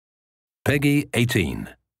Peggy 18.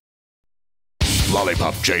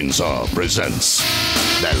 Lollipop Chainsaw presents.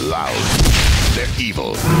 They're loud. They're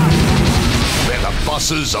evil. They're the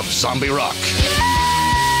bosses of zombie rock.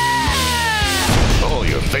 All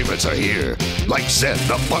your favorites are here. Like Zed,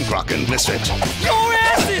 the punk rockin' misfit. Your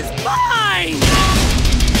ass is mine!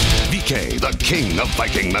 VK, the king of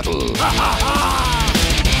Viking metal.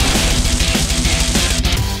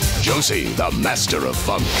 Josie, the master of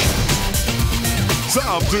funk.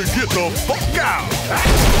 Time to get the fuck out!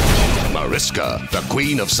 Mariska, the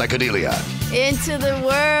queen of psychedelia. Into the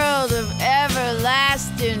world of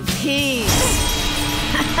everlasting peace.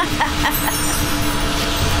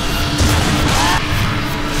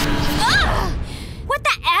 What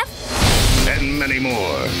the F? And many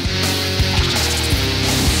more.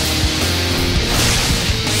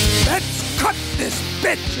 Let's cut this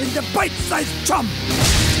bitch into bite-sized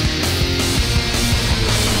chunks!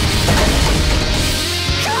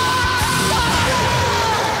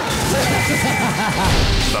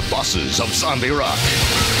 The bosses of zombie rock.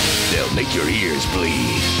 They'll make your ears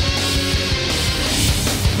bleed.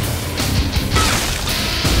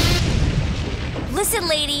 Listen,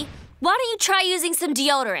 lady, why don't you try using some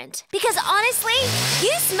deodorant? Because honestly,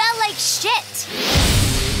 you smell like shit.